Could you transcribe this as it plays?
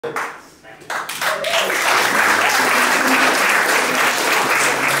By the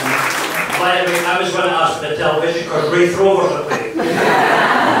way, I was going to ask for the television because Wraith Rovers are playing.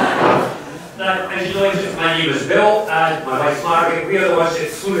 Now, as you know, my name is Bill and my wife Margaret. We are the ones that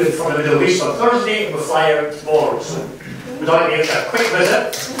flew in from the Middle East on Thursday and we'll fly out tomorrow. So we'd like to make a quick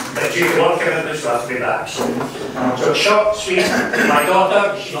visit, but due to work commitments, we'll have to be back. So short, sweet, my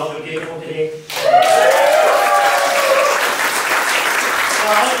daughter, she's not so beautiful today.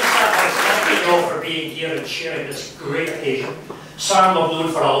 I'd like to start by thanking you all for being here and sharing this great occasion. Sam I've known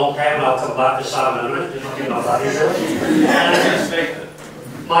for a long time and I'll come back to Sam in a minute. There's nothing about that easily.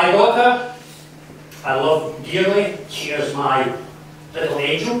 My daughter, I love dearly. She is my little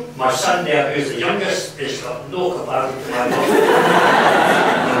angel. My son there, who's the youngest, is got no comparison to my daughter.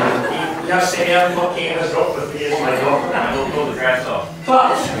 He has to earn what Kate has got with me as my daughter. I don't know the dress off.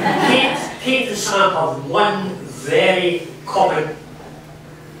 But Kate and Sam have one very common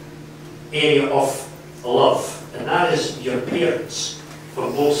area of love, and that is your parents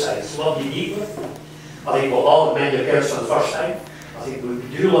from both sides. Love you deeply. I think we'll all met your parents for the first time. I think we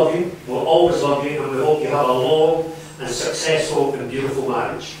do love you, we'll always love you, and we hope you have a long and successful and beautiful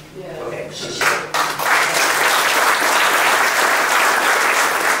marriage. Yeah. Okay,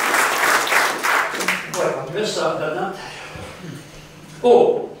 well, I missed that, didn't I?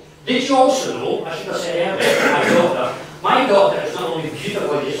 Oh, did you also know, I should have said earlier, my daughter is not only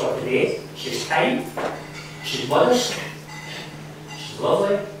beautiful as you saw today, she's kind, she's modest, she's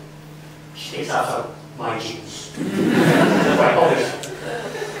lovely, she takes after my genes. Quite obvious.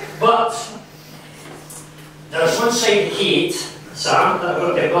 But there's one side to Kate, Sam, that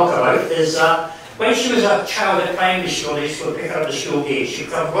we're going to talk about, is that when she was a child at primary school, they used to pick her up the school gate,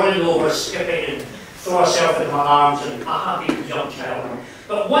 she'd come running over, skipping, and throw herself into my arms, and a happy young child.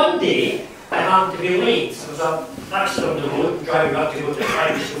 But one day, I happened to be late. There was an accident on the road, driving up to go to the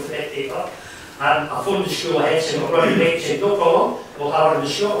primary school for that paper. And I phoned the school ahead, saying, we're running late. He said, no problem, we'll have her in the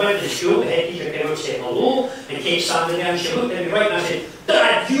school. I went to the school, the head teacher came out and said hello, and Kate standing there, and she looked at me right, and I said,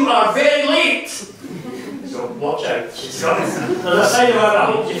 Dad, you are very late! So, watch out, she's coming. There's a side of her I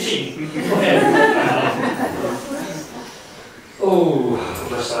hope you've seen. Go ahead. Oh,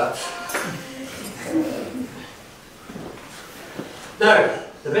 what's that? Now,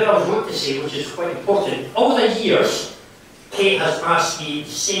 the bit I was going to say, which is quite important, over the years, Kate has asked me the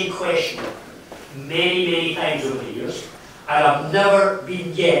same question many, many times over the years, and I've never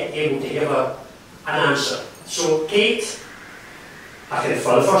been yet able to give her an answer. So, Kate, I can,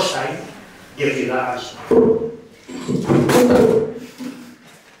 for the first time, give you that answer.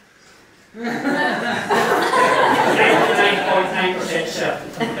 99.9% certain.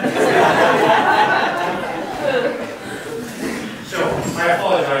 So, I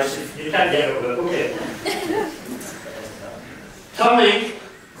apologise if you can't get over it. Okay. Turning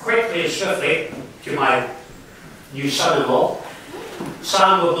quickly and swiftly to my new son-in-law.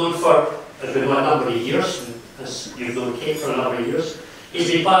 Sam we've known for, as we know, a number of years, and as you've known Kate for a number of years. He's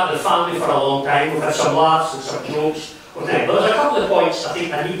been part of the family for a long time. We've had some laughs and some jokes with him. But there's a couple of points I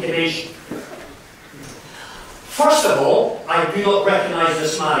think I need to mention. First of all, I do not recognise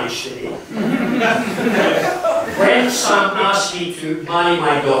this marriage today. When Sam asked me to marry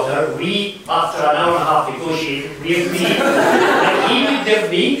my daughter, we, after an hour and a half negotiating, we agreed that he would give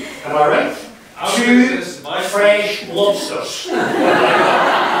me, am I right, 2 fresh lobsters.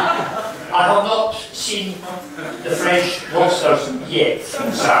 I have not seen the fresh lobsters yet,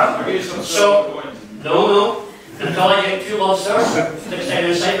 Sam. So, no. Until I get 2 lobsters, next time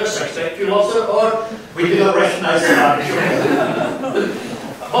in Cyprus, I expect 2 lobsters, or we do not recognise the marriage.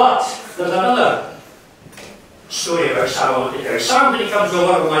 But there's another story about Sam I want to tell. Sam, when he comes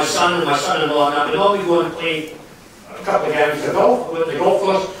over with my son and my son-in-law, and we normally go and play a couple of games of golf with the golf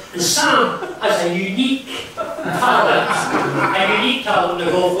course. And Sam has a unique talent on the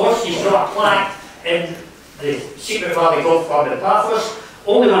golf course. He's got a plaque in the Secret Valley Golf Club in Paphos.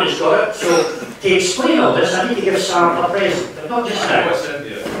 Only one who's got it. So to explain all this, I need to give Sam a present, but not just now. What's in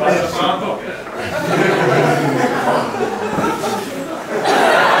here? What's the Sam pocket?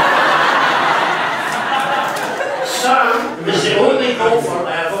 Sam is the only golfer I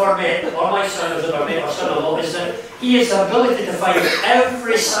have ever met, or my son has ever met, or son-in-law, is that he has the ability to find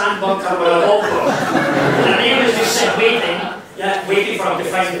every sand bunker with a golf course. And the name is just sit waiting for him to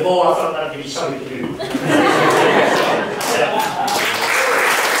find the ball. I thought that'd be something to do.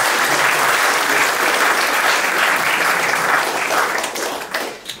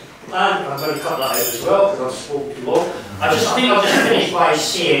 And I'm going to cut that out as well because I've spoken too long. I think I'll just finish by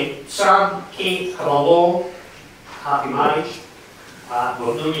saying, Sam, Kate, have a long, happy marriage.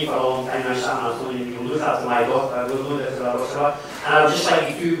 We've known you for a long time now, Sam, and I've known you can look after my daughter, we've known it for our daughter. And I would just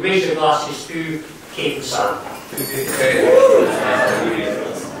like you to raise your glasses to Kate and Sam.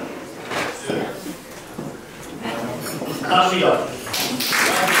 That's me done.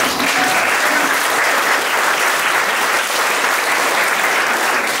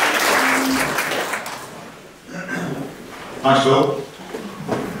 Thanks, Bill.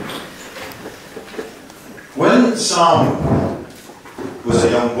 When Sam was a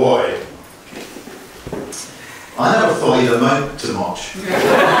young boy, I never thought he'd amount to much.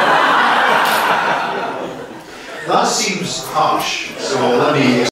 That seems harsh, so let me